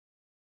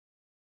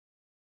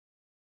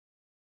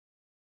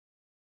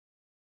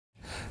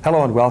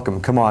Hello and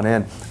welcome. Come on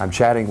in. I'm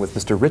chatting with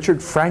Mr.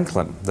 Richard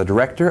Franklin, the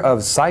director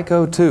of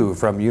Psycho 2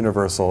 from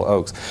Universal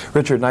Oaks.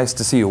 Richard, nice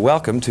to see you.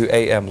 Welcome to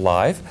AM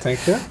Live.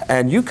 Thank you.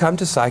 And you come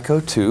to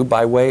Psycho 2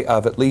 by way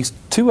of at least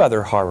 2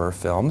 other horror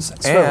films.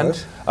 That's and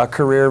right. A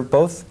career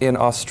both in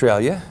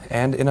Australia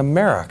and in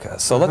America.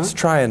 So let's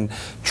try and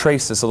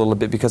trace this a little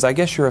bit, because I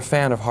guess you're a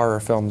fan of horror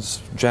films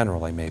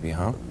generally, maybe,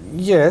 huh?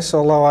 Yes,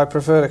 although I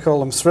prefer to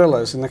call them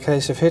thrillers. In the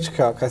case of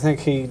Hitchcock, I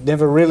think he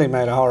never really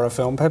made a horror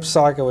film. Perhaps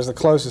Psycho was the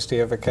closest he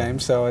ever came,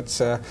 so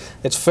it's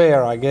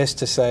fair, I guess,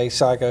 to say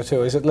Psycho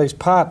 2 is at least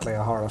partly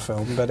a horror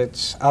film, but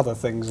it's other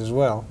things as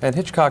well. And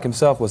Hitchcock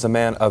himself was a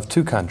man of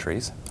 2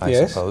 countries, I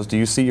suppose. Do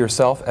you see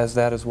yourself as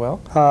that as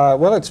well?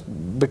 Well, it's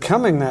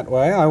becoming that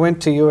way. I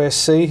went to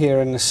USC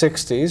here in the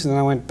 60s, and then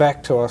I went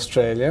back to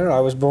Australia. I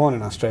was born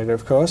in Australia,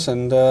 of course,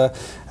 and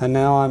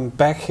now I'm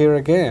back here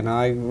again.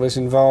 I was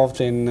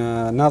involved in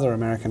another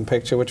American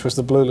picture, which was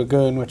The Blue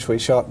Lagoon, which we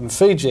shot in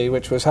Fiji,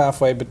 which was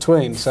halfway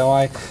between. So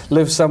I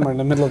live somewhere in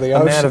the middle of the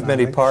ocean. A man of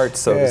many parts,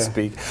 so to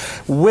speak.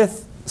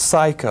 With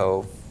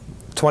Psycho,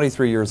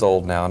 23 years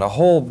old now, and a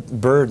whole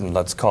burden,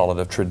 let's call it,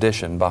 of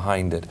tradition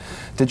behind it.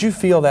 Did you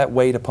feel that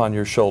weight upon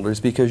your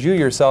shoulders, because you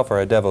yourself are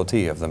a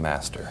devotee of the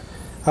master?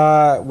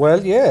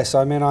 Well, yes.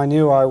 I mean, I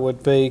knew I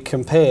would be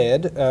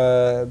compared,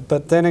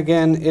 but then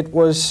again, it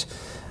was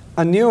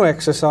a new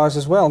exercise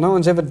as well. No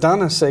one's ever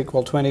done a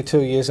sequel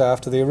 22 years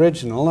after the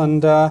original,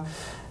 and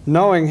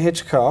knowing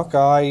Hitchcock,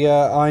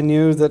 I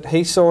knew that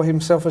he saw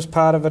himself as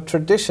part of a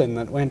tradition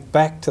that went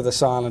back to the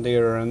silent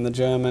era and the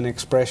German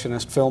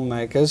expressionist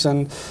filmmakers,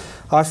 and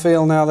I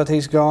feel now that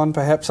he's gone,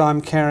 perhaps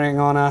I'm carrying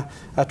on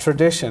a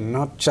tradition,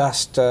 not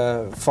just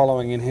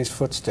following in his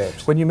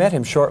footsteps. When you met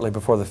him shortly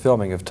before the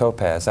filming of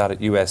Topaz out at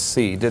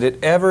USC, did it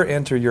ever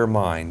enter your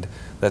mind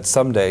that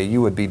someday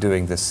you would be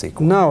doing this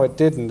sequel? No, it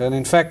didn't. And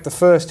in fact, the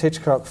first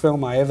Hitchcock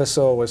film I ever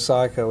saw was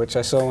Psycho, which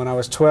I saw when I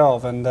was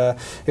 12. And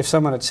if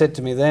someone had said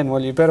to me then,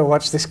 well, you better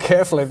watch this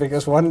carefully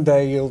because one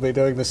day you'll be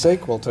doing the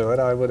sequel to it,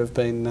 I would have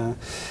been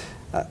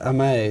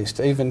amazed.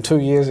 Even 2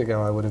 years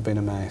ago, I would have been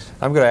amazed.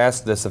 I'm going to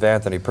ask this of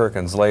Anthony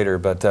Perkins later,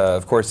 but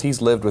of course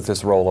he's lived with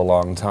this role a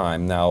long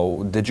time.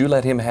 Now, did you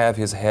let him have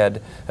his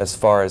head as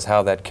far as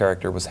how that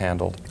character was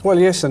handled? Well,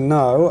 yes and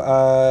no.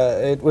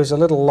 It was a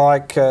little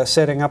like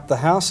setting up the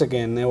house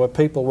again. There were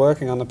people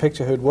working on the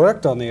picture who'd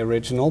worked on the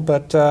original,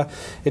 but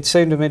it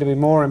seemed to me to be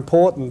more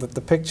important that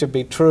the picture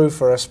be true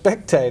for a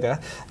spectator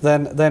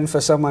than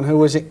for someone who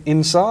was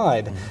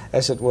inside,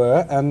 as it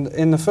were. And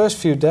in the first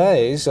few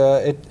days,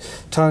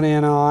 Tony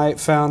and I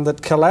found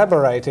that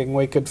collaborating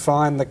we could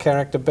find the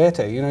character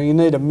better. You know, you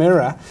need a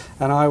mirror,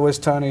 and I was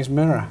Tony's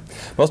mirror.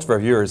 Most of our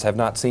viewers have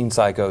not seen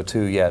Psycho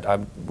 2 yet.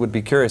 I would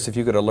be curious if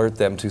you could alert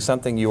them to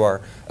something you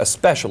are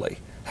especially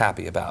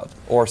happy about,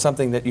 or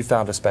something that you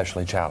found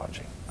especially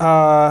challenging.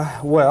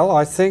 Well,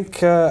 I think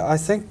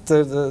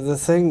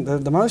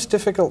the most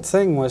difficult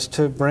thing was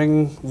to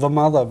bring the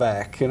mother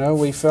back. You know,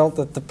 we felt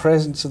that the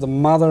presence of the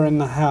mother in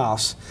the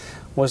house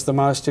was the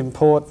most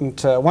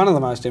important, one of the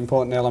most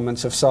important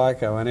elements of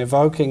Psycho, and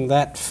evoking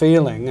that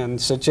feeling and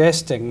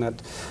suggesting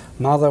that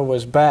Mother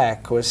was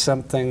back was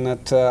something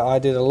that I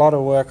did a lot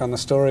of work on the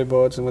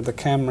storyboards and with the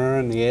camera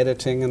and the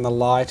editing and the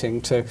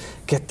lighting to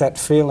get that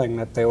feeling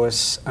that there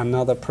was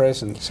another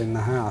presence in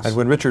the house. And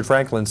when Richard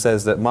Franklin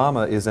says that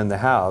Mama is in the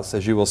house,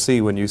 as you will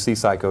see when you see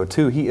Psycho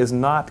 2, he is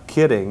not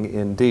kidding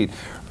indeed.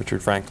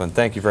 Richard Franklin,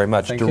 thank you very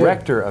much.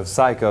 Director of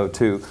Psycho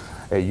 2,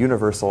 a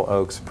Universal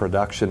Oaks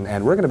production,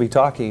 and we're going to be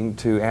talking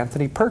to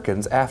Anthony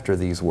Perkins after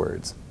these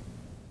words.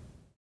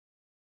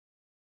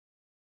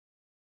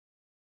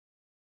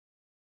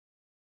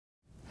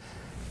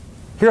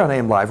 Here on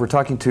AM Live, we're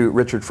talking to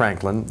Richard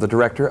Franklin, the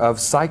director of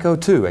Psycho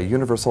 2, a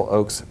Universal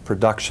Oaks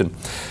production.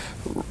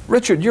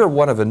 Richard, you're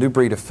one of a new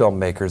breed of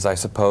filmmakers, I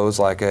suppose,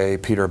 like a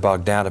Peter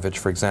Bogdanovich,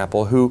 for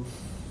example, who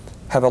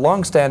have a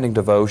long-standing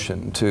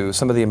devotion to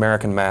some of the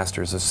American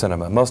masters of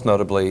cinema, most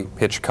notably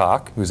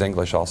Hitchcock, who's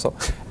English also,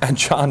 and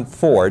John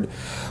Ford.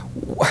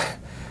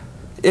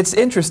 It's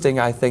interesting,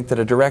 I think, that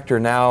a director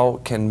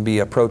now can be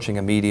approaching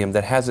a medium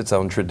that has its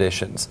own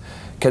traditions.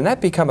 Can that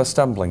become a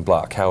stumbling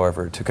block,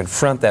 however, to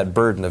confront that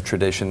burden of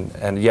tradition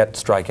and yet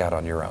strike out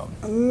on your own?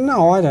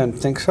 No, I don't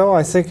think so.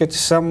 I think it's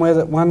somewhere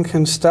that one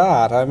can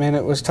start. I mean,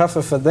 it was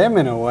tougher for them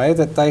in a way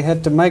that they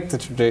had to make the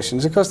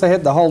traditions. Of course, they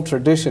had the whole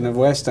tradition of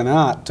Western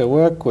art to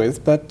work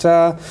with, but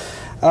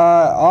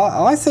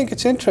I think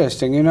it's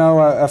interesting. You know,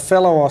 a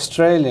fellow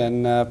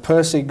Australian,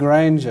 Percy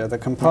Granger, the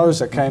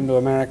composer, came to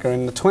America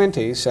in the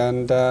 20s,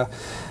 and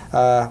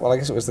well, I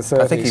guess it was the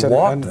 30s. I think he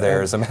walked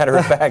there, as a matter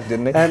of fact,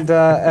 didn't he?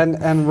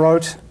 And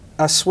wrote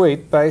a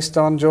suite based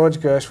on George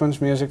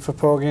Gershwin's music for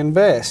Porgy and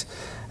Bess.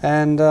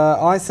 And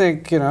I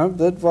think, you know,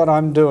 that what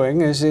I'm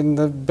doing is in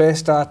the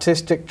best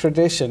artistic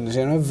traditions,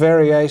 you know,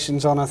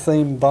 variations on a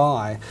theme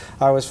by.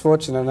 I was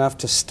fortunate enough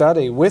to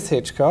study with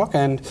Hitchcock,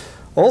 and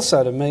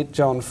also to meet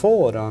John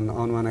Ford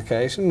on one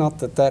occasion. Not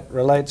that that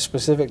relates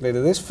specifically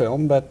to this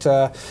film, but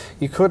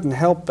you couldn't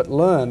help but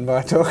learn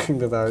by talking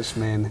to those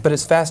men. But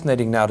it's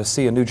fascinating now to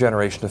see a new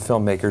generation of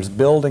filmmakers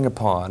building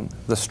upon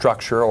the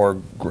structure or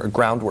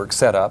groundwork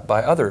set up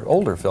by other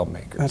older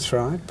filmmakers. That's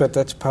right, but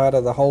that's part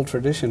of the whole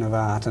tradition of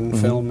art, and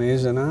film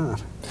is an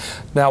art.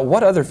 Now,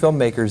 what other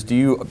filmmakers do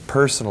you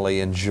personally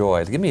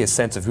enjoy? Give me a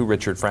sense of who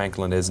Richard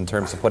Franklin is in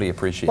terms of what he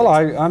appreciates. Well,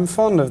 I'm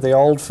fond of the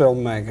old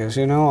filmmakers.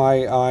 You know,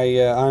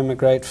 I'm a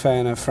great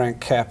fan of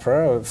Frank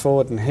Capra.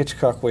 Ford and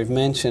Hitchcock we've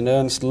mentioned.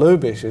 Ernst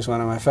Lubitsch is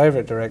one of my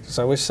favourite directors.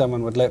 I wish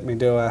someone would let me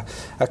do a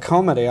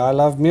comedy. I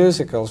love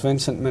musicals.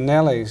 Vincent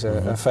Minnelli's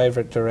a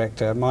favourite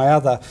director. My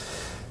other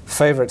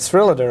favourite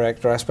thriller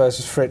director, I suppose,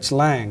 is Fritz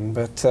Lang.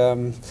 But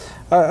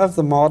of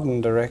the modern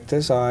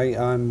directors,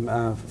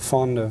 I'm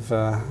fond of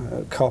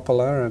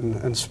Coppola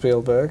and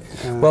Spielberg.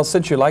 Well,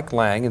 since you like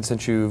Lang and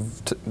since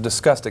you've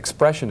discussed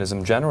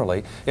expressionism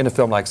generally in a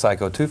film like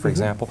Psycho 2, for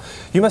example,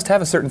 you must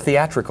have a certain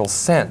theatrical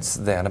sense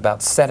then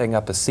about setting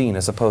up a scene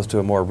as opposed to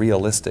a more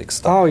realistic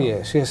style. Oh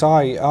yes, yes.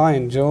 I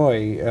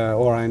enjoy,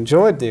 or I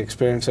enjoyed the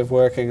experience of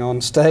working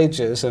on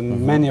stages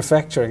and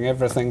manufacturing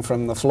everything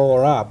from the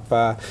floor up,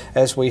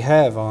 as we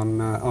have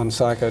on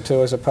Psycho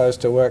 2, as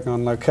opposed to working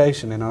on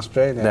location in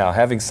Australia. Now,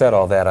 having said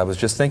all that, I was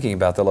just thinking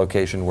about the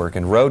location work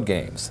in Road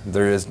Games.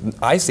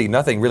 I see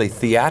nothing really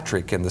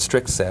theatric in the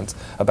strict sense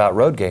about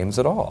Road Games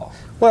at all.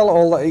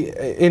 Well,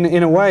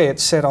 in a way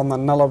it's set on the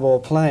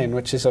Nullarbor Plain,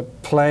 which is a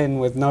plain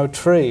with no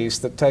trees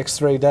that takes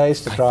 3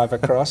 days to drive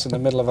across in the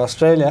middle of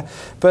Australia,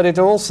 but it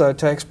also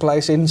takes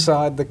place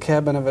inside the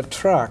cabin of a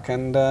truck,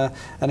 and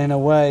in a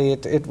way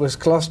it was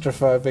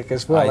claustrophobic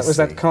as well. It was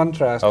that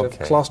contrast of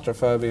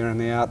claustrophobia in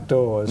the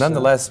outdoors.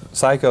 Nonetheless,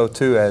 Psycho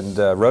 2 and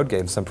Road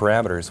Games, some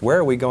parameters. Where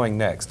are we going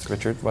next,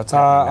 Richard? What's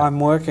happening now? I'm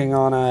working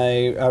on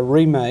a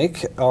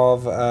remake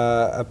of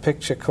a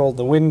picture called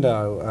The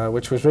Window,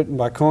 which was written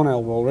by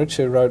Cornell Woolrich,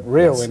 who wrote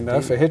Rear Window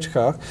for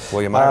Hitchcock.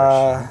 William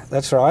Irish.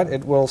 That's right.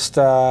 It will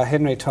star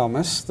Henry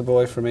Thomas, the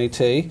boy from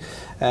E.T.,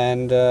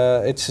 and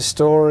it's a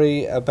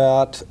story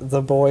about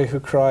the boy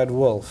who cried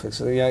wolf. It's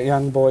a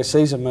young boy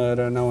sees a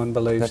murder, no one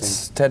believes him.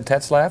 That's Ted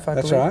Tetzlaff, I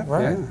believe? That's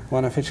right, yeah,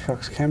 one of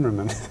Hitchcock's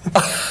cameramen.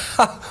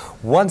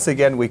 Once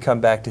again, we come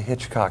back to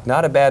Hitchcock.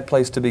 Not a bad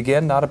place to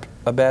begin, not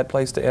a bad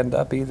place to end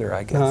up either,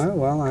 I guess. No,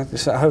 well,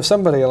 I hope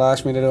somebody will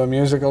ask me to do a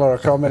musical or a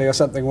comedy or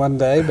something one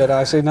day, but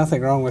I see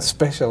nothing wrong with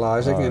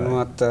specialising in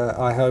what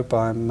I hope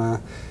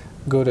I'm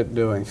good at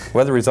doing.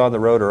 Whether he's on the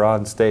road or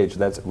on stage,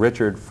 that's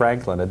Richard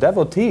Franklin, a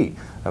devotee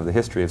of the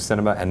history of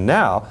cinema, and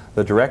now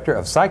the director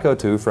of Psycho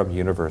 2 from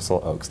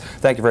Universal Oaks.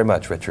 Thank you very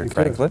much, Richard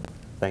Franklin.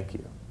 Thank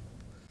you.